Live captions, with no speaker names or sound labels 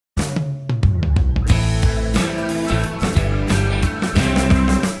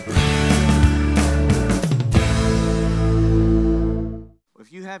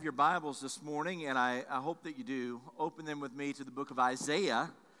have your Bibles this morning, and I hope that you do, open them with me to the book of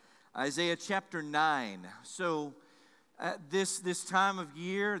Isaiah, Isaiah chapter 9. So this time of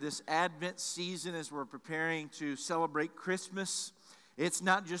year, this Advent season, as we're preparing to celebrate Christmas, it's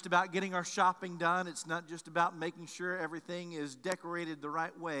not just about getting our shopping done. It's not just about making sure everything is decorated the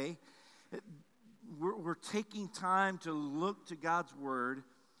right way. We're taking time to look to God's Word,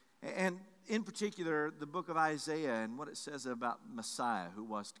 and in particular, the book of Isaiah and what it says about Messiah who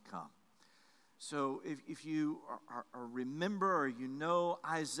was to come. So if you remember or you know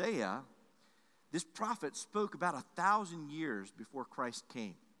Isaiah, this prophet spoke about 1,000 years before Christ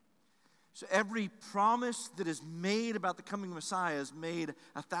came. So every promise that is made about the coming Messiah is made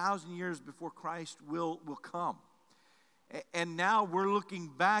 1,000 years before Christ will come. And now we're looking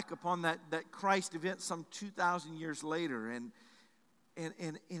back upon that Christ event some 2,000 years later, and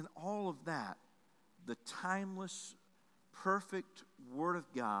in all of that, the timeless, perfect Word of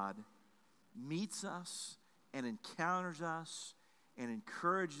God meets us and encounters us and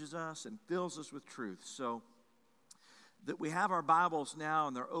encourages us and fills us with truth. So that we have our Bibles now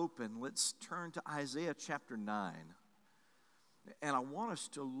and they're open, let's turn to Isaiah chapter 9. And I want us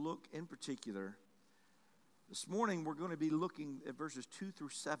to look in particular. This morning we're going to be looking at verses 2 through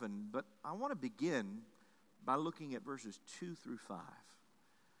 7, but I want to begin by looking at verses 2 through 5.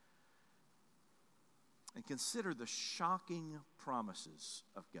 And consider the shocking promises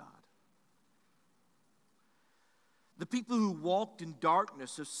of God. The people who walked in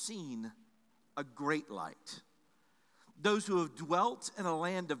darkness have seen a great light. Those who have dwelt in a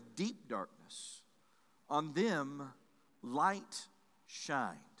land of deep darkness, on them light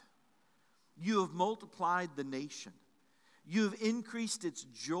shined. You have multiplied the nation. You have increased its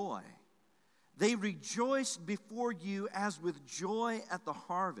joy. They rejoiced before you as with joy at the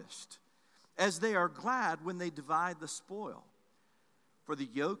harvest, as they are glad when they divide the spoil. For the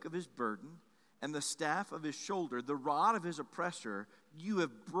yoke of his burden and the staff of his shoulder, the rod of his oppressor, you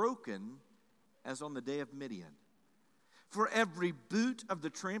have broken as on the day of Midian. For every boot of the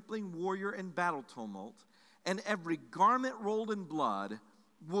trampling warrior in battle tumult, and every garment rolled in blood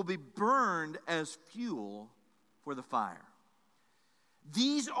will be burned as fuel for the fire.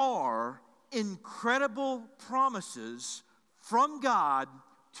 These are incredible promises from God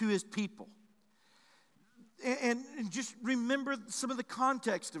to his people. And just remember some of the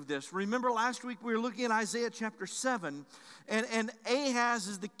context of this. Remember last week we were looking at Isaiah chapter 7, and Ahaz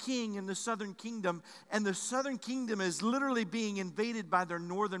is the king in the southern kingdom, and the southern kingdom is literally being invaded by their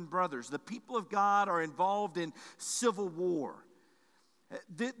northern brothers. The people of God are involved in civil war.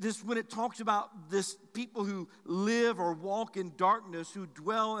 This, when it talks about this people who live or walk in darkness, who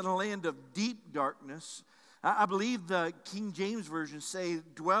dwell in a land of deep darkness, I believe the King James Version say,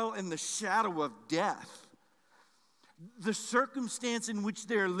 dwell in the shadow of death. The circumstance in which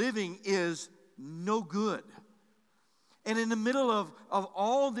they're living is no good. And in the middle of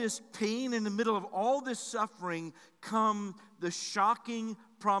all this pain, in the middle of all this suffering, come the shocking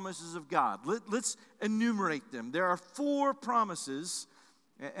promises of God. Let's enumerate them. There are 4 promises,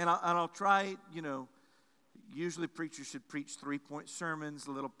 and I'll try, usually preachers should preach 3-point sermons,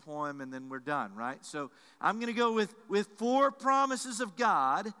 a little poem, and then we're done, right? So I'm going to go with 4 promises of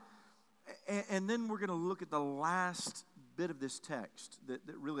God, and then we're going to look at the last bit of this text that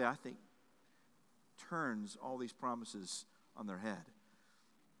really, I think, turns all these promises on their head.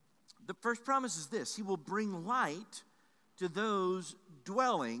 The first promise is this: he will bring light to those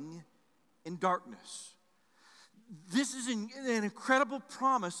dwelling in darkness. This is an incredible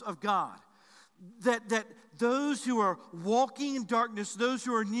promise of God. That those who are walking in darkness, those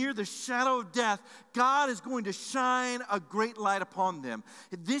who are near the shadow of death, God is going to shine a great light upon them.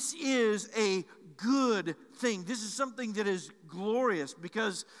 This is a good thing. This is something that is glorious,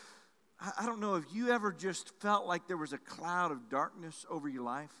 because I don't know if you ever just felt like there was a cloud of darkness over your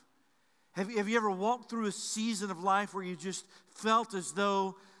life. Have you ever walked through a season of life where you just felt as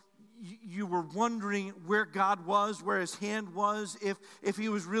though you were wondering where God was, where his hand was, if he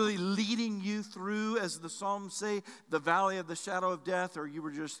was really leading you through, as the Psalms say, the valley of the shadow of death, or you were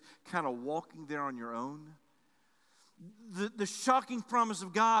just kind of walking there on your own? The shocking promise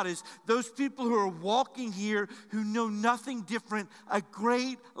of God is those people who are walking here who know nothing different, a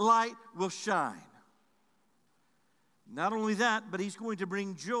great light will shine. Not only that, but he's going to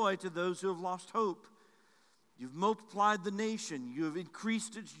bring joy to those who have lost hope. You've multiplied the nation. You have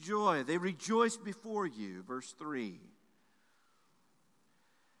increased its joy. They rejoice before you. Verse 3.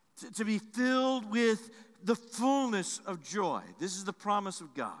 To be filled with the fullness of joy. This is the promise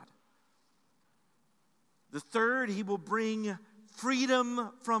of God. The third, he will bring freedom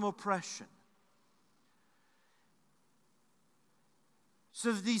from oppression.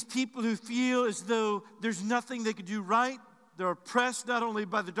 So that these people who feel as though there's nothing they could do right, they're oppressed not only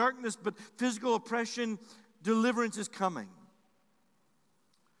by the darkness, but physical oppression, deliverance is coming.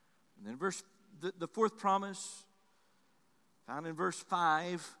 And then the fourth promise, found in verse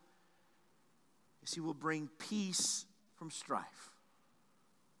 5, is he will bring peace from strife.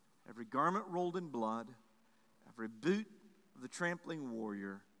 Every garment rolled in blood, every boot of the trampling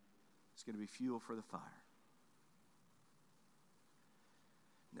warrior is going to be fuel for the fire.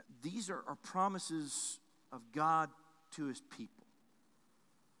 Now, these are promises of God to his people.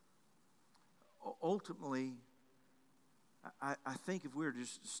 Ultimately, I think if we were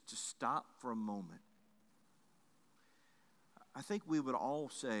just to stop for a moment, I think we would all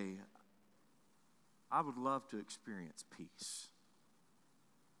say, I would love to experience peace.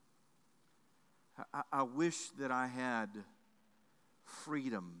 I wish that I had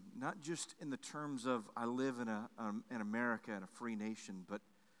freedom, not just in the terms of I live in America, in a free nation, but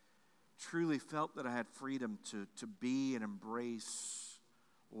truly felt that I had freedom to be and embrace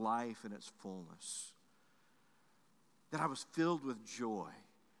life in its fullness. That I was filled with joy.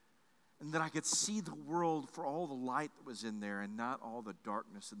 And that I could see the world for all the light that was in there and not all the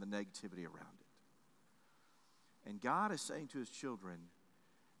darkness and the negativity around it. And God is saying to his children,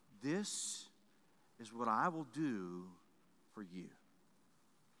 this is what I will do for you.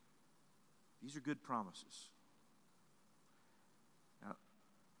 These are good promises. Now,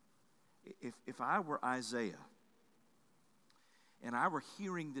 if I were Isaiah and I were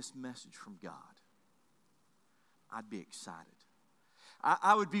hearing this message from God, I'd be excited.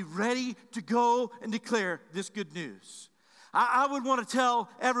 I would be ready to go and declare this good news. I would want to tell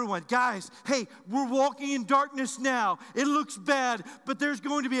everyone, guys, hey, we're walking in darkness now. It looks bad, but there's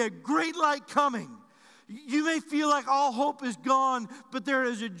going to be a great light coming. You may feel like all hope is gone, but there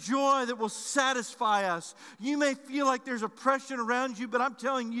is a joy that will satisfy us. You may feel like there's oppression around you, but I'm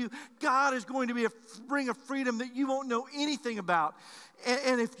telling you, God is going to bring a freedom that you won't know anything about.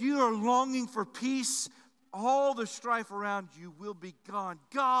 And if you are longing for peace, all the strife around you will be gone.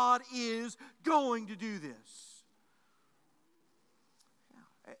 God is going to do this.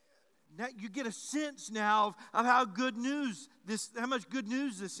 Now you get a sense now of how how much good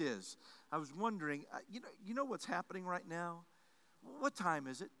news this is. I was wondering, you know what's happening right now? What time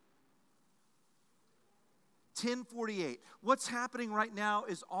is it? 10:48. What's happening right now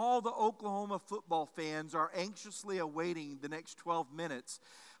is all the Oklahoma football fans are anxiously awaiting the next 12 minutes,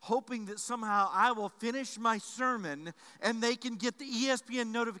 hoping that somehow I will finish my sermon and they can get the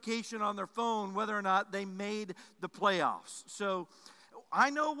ESPN notification on their phone whether or not they made the playoffs. So I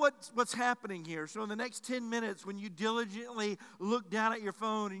know what's happening here. So in the next 10 minutes, when you diligently look down at your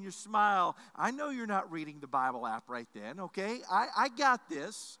phone and you smile, I know you're not reading the Bible app right then, okay? I got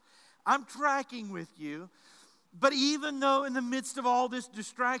this. I'm tracking with you. But even though in the midst of all this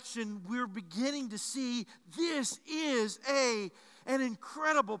distraction, we're beginning to see this is an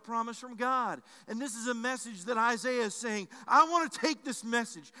incredible promise from God. And this is a message that Isaiah is saying, I want to take this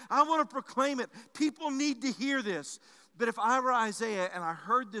message. I want to proclaim it. People need to hear this. But if I were Isaiah and I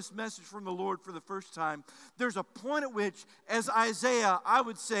heard this message from the Lord for the first time, there's a point at which, as Isaiah, I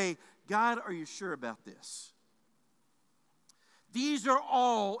would say, God, are you sure about this? These are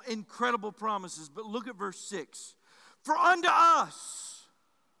all incredible promises, but look at verse 6. For unto us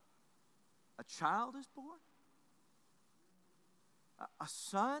a child is born, a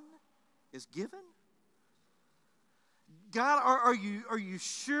son is given. God, are you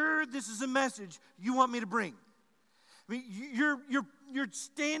sure this is a message you want me to bring? I mean, you're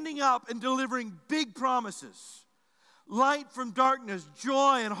standing up and delivering big promises. Light from darkness,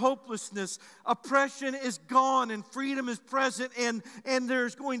 joy and hopelessness. Oppression is gone and freedom is present, and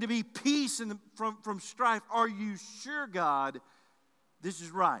there's going to be peace from strife. Are you sure, God, this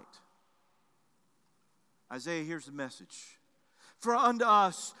is right? Isaiah, here's the message. For unto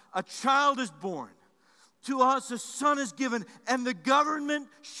us a child is born, to us a son is given, and the government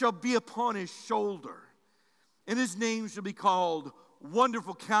shall be upon his shoulder. And his name shall be called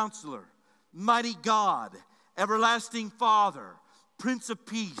Wonderful Counselor, Mighty God, Everlasting Father, Prince of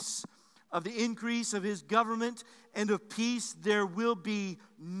Peace. Of the increase of his government and of peace there will be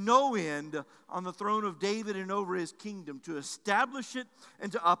no end on the throne of David and over his kingdom, to establish it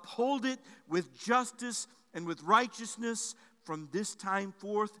and to uphold it with justice and with righteousness from this time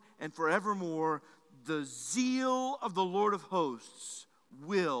forth and forevermore. The zeal of the Lord of hosts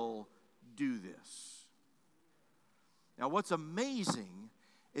will do this. Now, what's amazing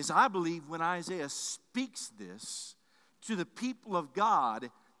is I believe when Isaiah speaks this to the people of God,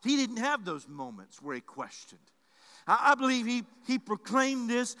 he didn't have those moments where he questioned. I believe he proclaimed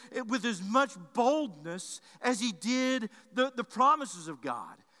this with as much boldness as he did the promises of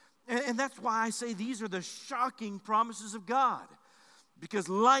God. And that's why I say these are the shocking promises of God. Because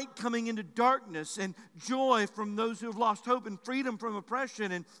light coming into darkness and joy from those who have lost hope and freedom from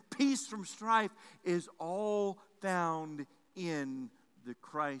oppression and peace from strife is all found in the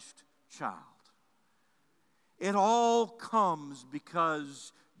Christ child. It all comes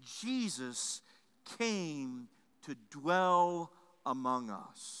because Jesus came to dwell among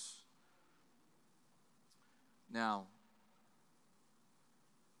us. Now,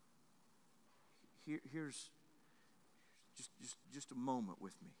 here's just a moment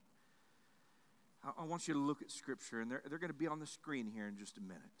with me. I want you to look at Scripture, and they're going to be on the screen here in just a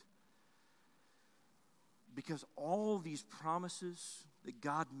minute. Because all these promises that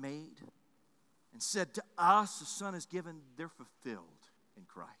God made and said to us, the Son is given, they're fulfilled in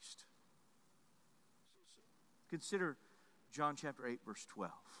Christ. Consider John chapter 8, verse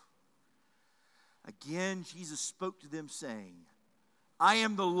 12. Again, Jesus spoke to them, saying, I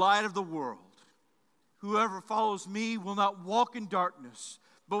am the light of the world. Whoever follows me will not walk in darkness,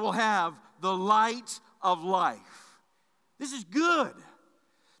 but will have the light of life. This is good.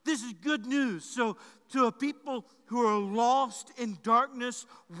 This is good news. So to a people who are lost in darkness,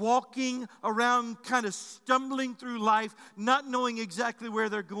 walking around, kind of stumbling through life, not knowing exactly where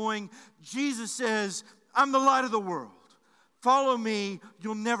they're going, Jesus says, I'm the light of the world. Follow me,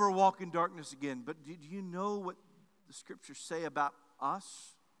 you'll never walk in darkness again. But do you know what the Scriptures say about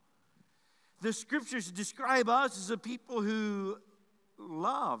us? The Scriptures describe us as a people who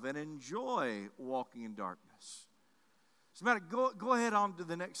love and enjoy walking in darkness. As a matter, go ahead on to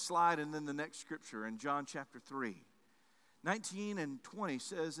the next slide and then the next Scripture in John chapter 3. 19 and 20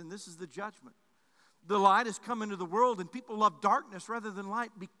 says, and this is the judgment. The light has come into the world, and people love darkness rather than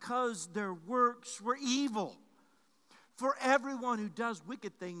light because their works were evil. For everyone who does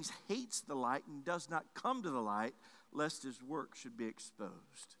wicked things hates the light and does not come to the light, lest his work should be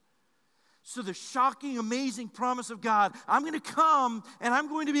exposed. So the shocking, amazing promise of God, I'm going to come and I'm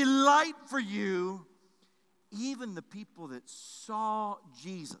going to be light for you. Even the people that saw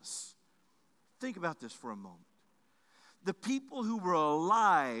Jesus. Think about this for a moment. The people who were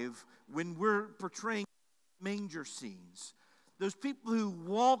alive when we're portraying manger scenes, those people who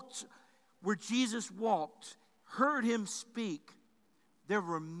walked where Jesus walked, heard him speak, there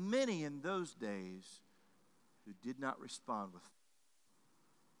were many in those days who did not respond with faith.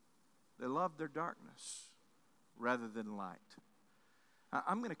 They loved their darkness rather than light.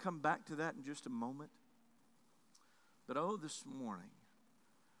 I'm going to come back to that in just a moment. But this morning,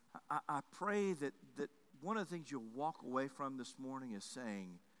 I pray that one of the things you'll walk away from this morning is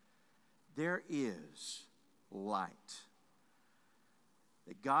saying, there is light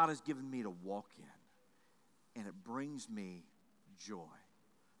that God has given me to walk in, and it brings me joy.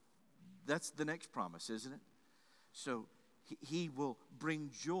 That's the next promise, isn't it? So he will bring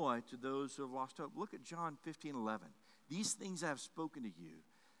joy to those who have lost hope. Look at John 15:11. These things I have spoken to you,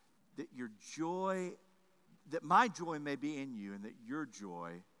 that your joy, that my joy may be in you, and that your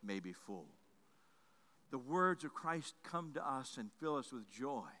joy may be full. The words of Christ come to us and fill us with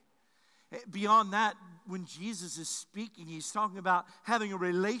joy. Beyond that, when Jesus is speaking, he's talking about having a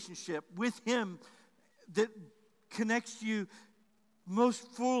relationship with him that connects you most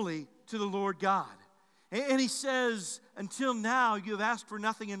fully to the Lord God. And he says, until now you have asked for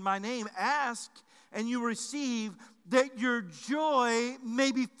nothing in my name. Ask and you receive, that your joy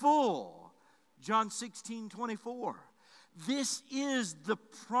may be full. John 16:24. This is the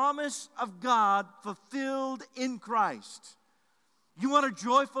promise of God fulfilled in Christ. You want a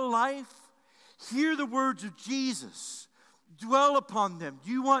joyful life? Hear the words of Jesus. Dwell upon them.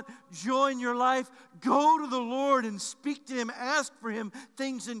 Do you want joy in your life? Go to the Lord and speak to him. Ask for him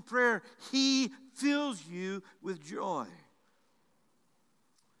things in prayer. He fills you with joy.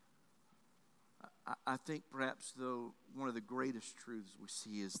 I think perhaps, though, one of the greatest truths we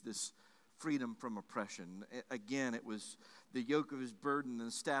see is this freedom from oppression. Again, it was the yoke of his burden and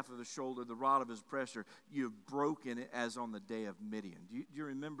the staff of his shoulder, the rod of his oppressor. You have broken it as on the day of Midian. Do you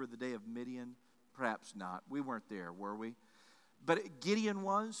remember the day of Midian? Perhaps not. We weren't there, were we? But Gideon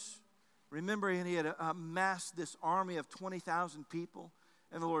was. Remember, and he had amassed this army of 20,000 people.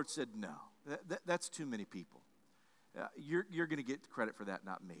 And the Lord said, no, that's too many people. You're going to get credit for that,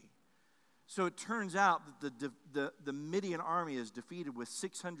 not me. So it turns out that the Midian army is defeated with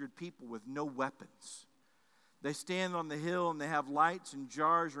 600 people with no weapons. They stand on the hill and they have lights and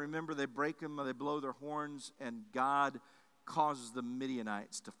jars. Remember, they break them, they blow their horns, and God causes the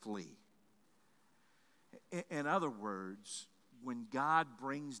Midianites to flee. In other words, when God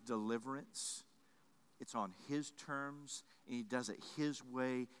brings deliverance, It's on His terms, and He does it His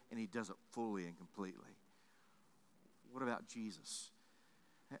way, and He does it fully and completely. What about Jesus?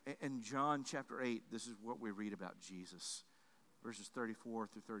 In John chapter 8, this is what we read about Jesus. Verses 34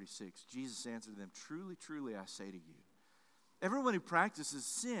 through 36. Jesus answered them, "Truly, truly, I say to you, everyone who practices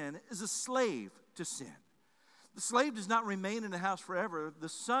sin is a slave to sin. The slave does not remain in the house forever. The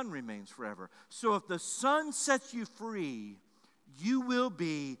Son remains forever. So if the Son sets you free, you will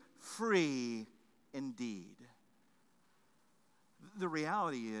be free indeed." The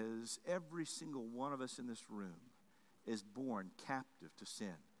reality is, every single one of us in this room is born captive to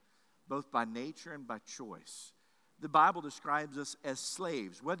sin, both by nature and by choice. The Bible describes us as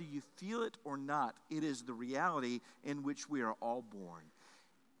slaves. Whether you feel it or not, it is the reality in which we are all born.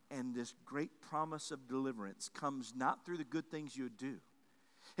 And this great promise of deliverance comes not through the good things you do.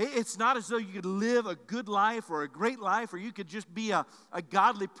 It's not as though you could live a good life or a great life, or you could just be a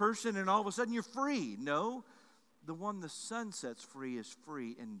godly person and all of a sudden you're free. No, the one the Son sets free is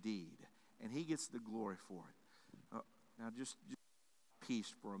free indeed, and He gets the glory for it. Now just peace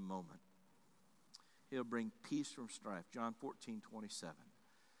for a moment. He'll bring peace from strife. John 14:27.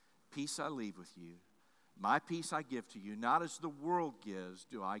 Peace I leave with you. My peace I give to you. Not as the world gives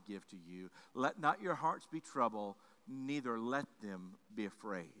do I give to you. Let not your hearts be troubled, neither let them be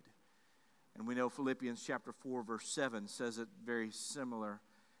afraid. And we know Philippians chapter 4 verse 7 says it very similar.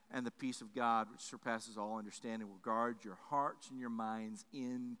 And the peace of God, which surpasses all understanding, will guard your hearts and your minds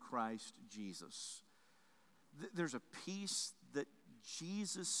in Christ Jesus. There's a peace that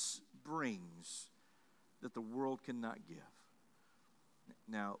Jesus brings that the world cannot give.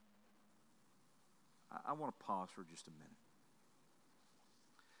 Now, I want to pause for just a minute,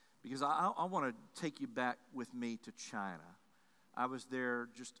 because I want to take you back with me to China. I was there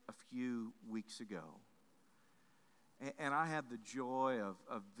just a few weeks ago, and I had the joy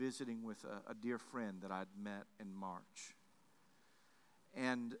of visiting with a dear friend that I'd met in March.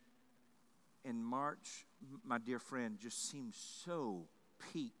 And in March, my dear friend just seemed so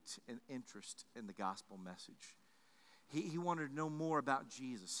piqued in interest in the gospel message. He wanted to know more about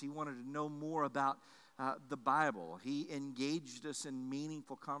Jesus. He wanted to know more about the Bible. He engaged us in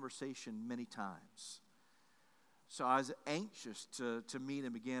meaningful conversation many times. So I was anxious to meet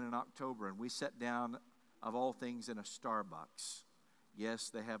him again in October, and we sat down, of all things, in a Starbucks. Yes,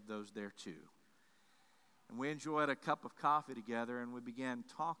 they have those there too. And we enjoyed a cup of coffee together, and we began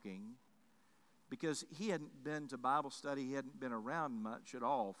talking, because he hadn't been to Bible study. He hadn't been around much at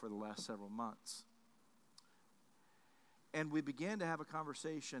all for the last several months. And we began to have a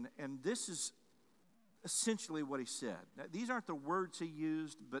conversation, and this is essentially what he said. Now, these aren't the words he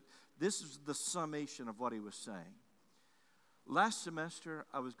used, but this is the summation of what he was saying. Last semester,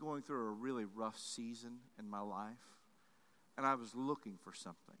 I was going through a really rough season in my life, and I was looking for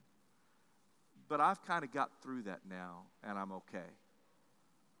something. But I've kind of got through that now, and I'm okay.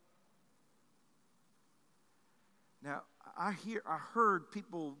 Now, I heard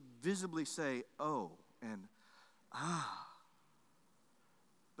people visibly say, "Oh," and "ah."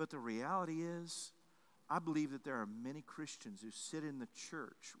 But the reality is, I believe that there are many Christians who sit in the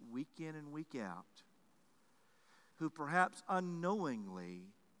church week in and week out who perhaps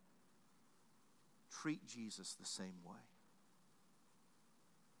unknowingly treat Jesus the same way.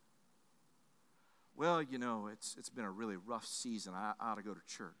 Well, you know, it's been a really rough season. I ought to go to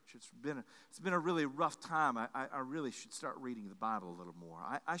church. It's been a really rough time. I really should start reading the Bible a little more.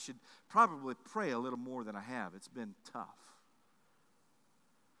 I should probably pray a little more than I have. It's been tough.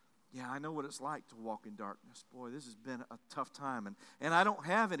 Yeah, I know what it's like to walk in darkness. Boy, this has been a tough time, and I don't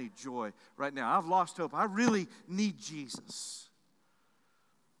have any joy right now. I've lost hope. I really need Jesus.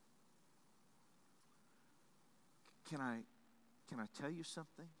 Can I tell you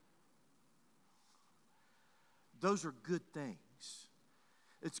something? Those are good things.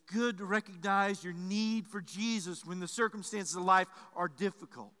 It's good to recognize your need for Jesus when the circumstances of life are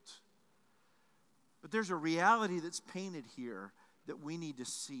difficult. But there's a reality that's painted here that we need to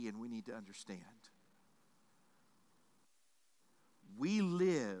see and we need to understand. We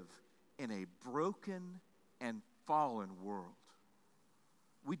live in a broken and fallen world.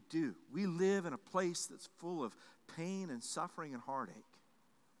 We do. We live in a place that's full of pain and suffering and heartache.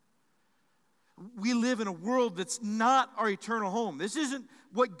 We live in a world that's not our eternal home. This isn't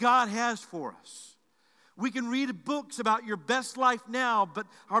what God has for us. We can read books about your best life now, but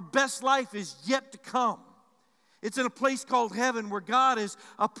our best life is yet to come. It's in a place called heaven where God is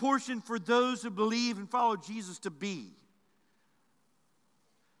a portion for those who believe and follow Jesus to be.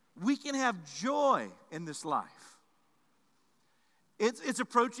 We can have joy in this life. It's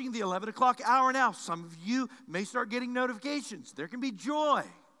approaching the 11 o'clock hour now. Some of you may start getting notifications. There can be joy.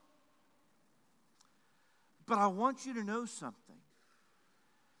 But I want you to know something.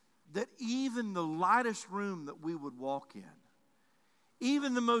 That even the lightest room that we would walk in,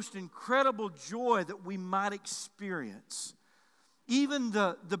 even the most incredible joy that we might experience, even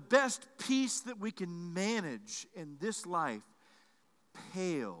the best peace that we can manage in this life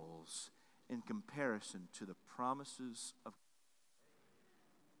pales in comparison to the promises of God.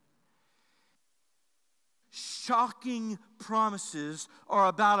 Shocking promises are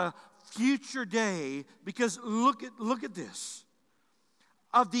about a future day, because look at this.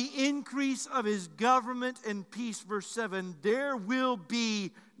 Of the increase of his government and peace, verse 7, there will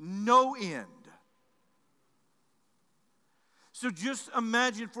be no end. So just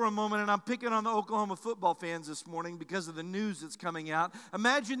imagine for a moment, and I'm picking on the Oklahoma football fans this morning because of the news that's coming out.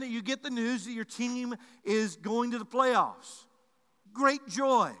 Imagine that you get the news that your team is going to the playoffs. Great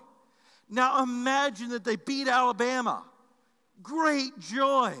joy. Now imagine that they beat Alabama. Great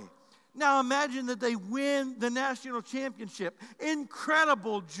joy. Now imagine that they win the national championship.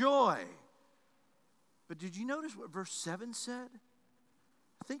 Incredible joy. But did you notice what verse 7 said?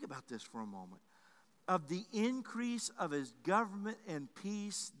 Think about this for a moment. Of the increase of his government and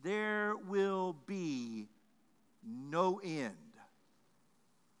peace, there will be no end.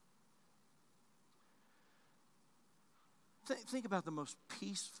 Think about the most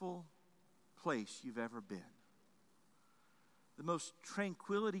peaceful place you've ever been. The most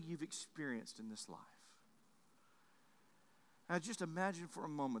tranquility you've experienced in this life. Now just imagine for a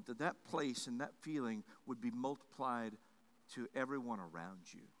moment that that place and that feeling would be multiplied to everyone around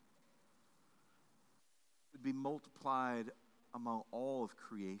you. It would be multiplied among all of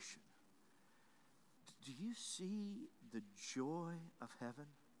creation. Do you see the joy of heaven?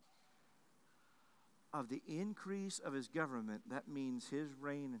 Of the increase of his government, that means his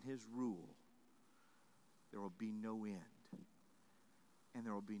reign and his rule. There will be no end. And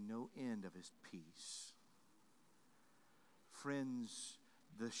there will be no end of his peace. Friends,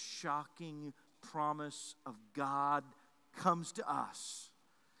 the shocking promise of God comes to us.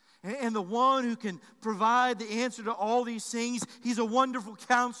 And the one who can provide the answer to all these things, he's a wonderful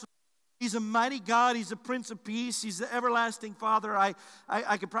counselor. He's a mighty God. He's a Prince of Peace. He's the everlasting Father.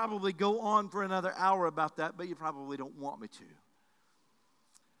 I could probably go on for another hour about that, but you probably don't want me to.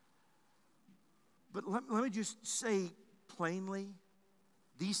 But let me just say plainly,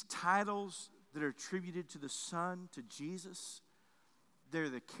 these titles that are attributed to the Son, to Jesus, they're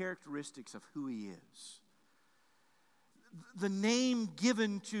the characteristics of who he is. The name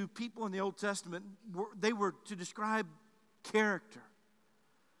given to people in the Old Testament, they were to describe character.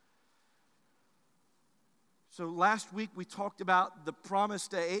 So last week we talked about the promise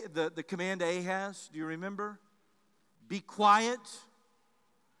to the command to Ahaz. Do you remember? Be quiet.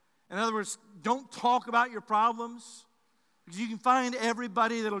 In other words, don't talk about your problems. Because you can find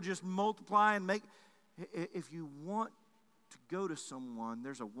everybody that'll just multiply and make. If you want to go to someone,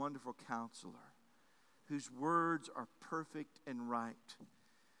 there's a wonderful counselor whose words are perfect and right.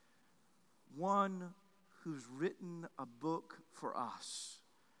 One who's written a book for us,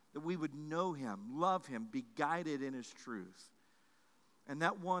 that we would know him, love him, be guided in his truth. And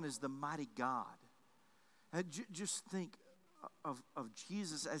that one is the mighty God. And just think of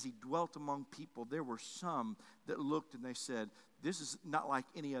Jesus as he dwelt among people. There were some that looked and they said, this is not like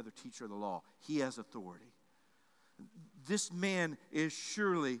any other teacher of the law. He has authority. This man is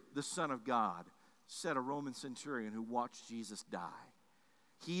surely the Son of God, said a Roman centurion who watched Jesus die.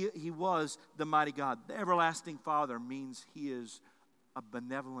 He was the mighty God. The everlasting Father means he is a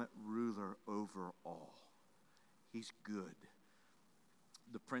benevolent ruler over all. He's good.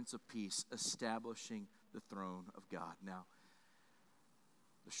 The Prince of Peace, establishing the throne of God. Now,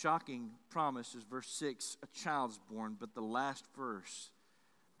 the shocking promise is verse 6, a child's born, but the last verse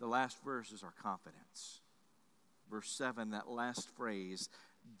is our confidence. Verse 7, that last phrase,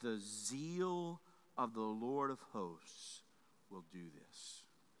 the zeal of the Lord of hosts will do this.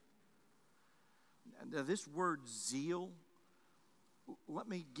 Now, this word zeal, let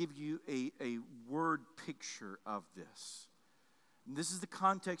me give you a word picture of this. And this is the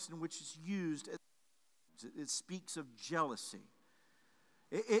context in which it's used. It speaks of jealousy.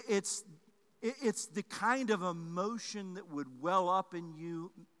 It's the kind of emotion that would well up in you,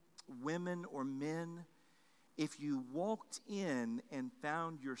 women or men, if you walked in and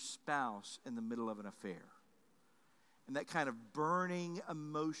found your spouse in the middle of an affair. And that kind of burning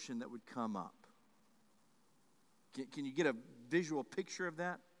emotion that would come up. Can you get a visual picture of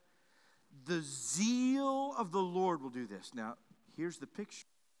that? The zeal of the Lord will do this. Now, here's the picture.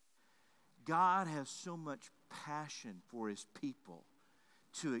 God has so much passion for his people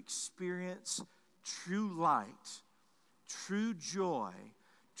to experience true light, true joy,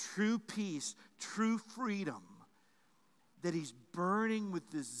 true peace, true freedom, that he's burning with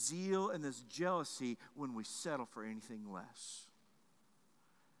this zeal and this jealousy when we settle for anything less.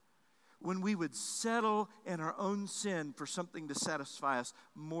 When we would settle in our own sin for something to satisfy us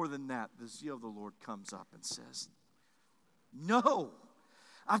more than that, the zeal of the Lord comes up and says, no,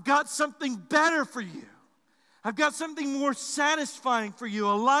 I've got something better for you. I've got something more satisfying for you,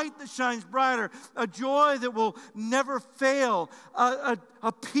 a light that shines brighter, a joy that will never fail, a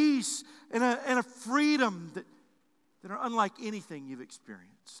peace and a freedom that are unlike anything you've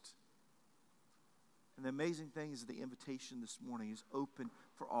experienced. And the amazing thing is that the invitation this morning is open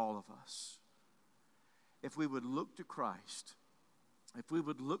for all of us. If we would look to Christ, if we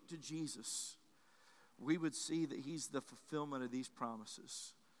would look to Jesus, we would see that he's the fulfillment of these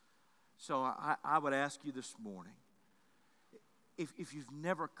promises. So I would ask you this morning, if you've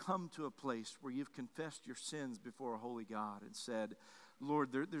never come to a place where you've confessed your sins before a holy God and said, Lord,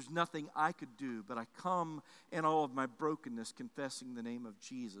 there's nothing I could do, but I come in all of my brokenness confessing the name of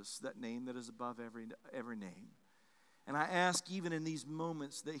Jesus, that name that is above every name. And I ask even in these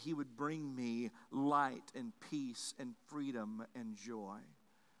moments that he would bring me light and peace and freedom and joy.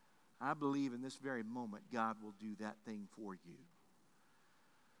 I believe in this very moment God will do that thing for you.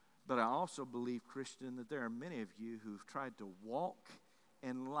 But I also believe, Christian, that there are many of you who've tried to walk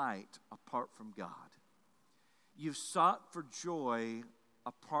in light apart from God. You've sought for joy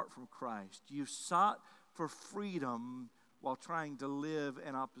apart from Christ. You've sought for freedom while trying to live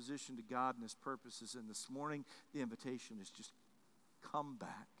in opposition to God and his purposes. And this morning, the invitation is just come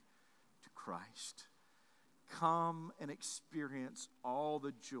back to Christ. Come and experience all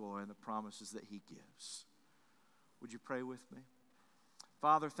the joy and the promises that he gives. Would you pray with me?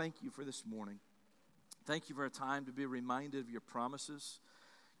 Father, thank you for this morning. Thank you for a time to be reminded of your promises.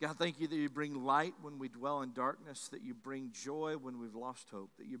 God, thank you that you bring light when we dwell in darkness, that you bring joy when we've lost hope,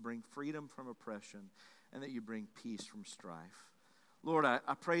 that you bring freedom from oppression, and that you bring peace from strife. Lord, I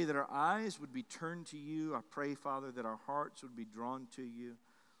pray that our eyes would be turned to you. I pray, Father, that our hearts would be drawn to you.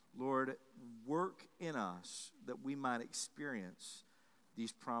 Lord, work in us that we might experience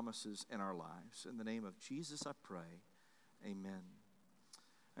these promises in our lives. In the name of Jesus, I pray. Amen.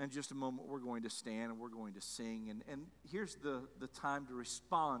 In just a moment, we're going to stand and we're going to sing. And here's the time to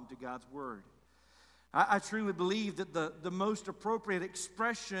respond to God's word. I truly believe that the most appropriate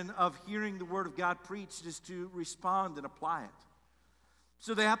expression of hearing the word of God preached is to respond and apply it.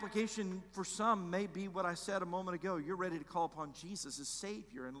 So the application for some may be what I said a moment ago. You're ready to call upon Jesus as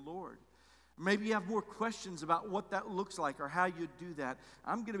Savior and Lord. Maybe you have more questions about what that looks like or how you do that.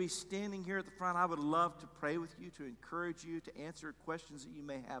 I'm going to be standing here at the front. I would love to pray with you, to encourage you, to answer questions that you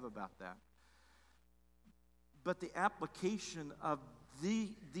may have about that. But the application of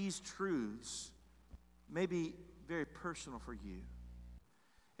these truths may be very personal for you.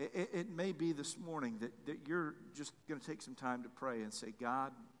 It may be this morning that you're just going to take some time to pray and say,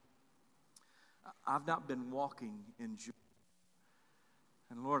 God, I've not been walking in joy.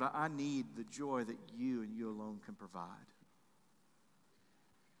 And Lord, I need the joy that you and you alone can provide.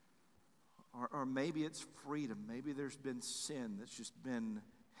 Or maybe it's freedom. Maybe there's been sin that's just been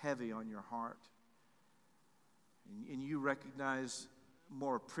heavy on your heart. And you recognize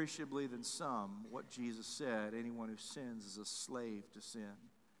more appreciably than some what Jesus said, anyone who sins is a slave to sin.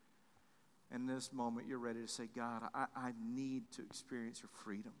 And in this moment, you're ready to say, God, I need to experience your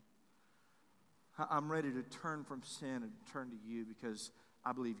freedom. I'm ready to turn from sin and turn to you because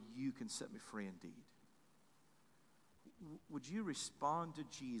I believe you can set me free indeed. Would you respond to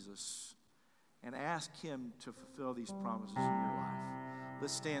Jesus and ask him to fulfill these promises in your life?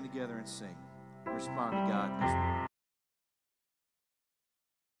 Let's stand together and sing. Respond to God in his word.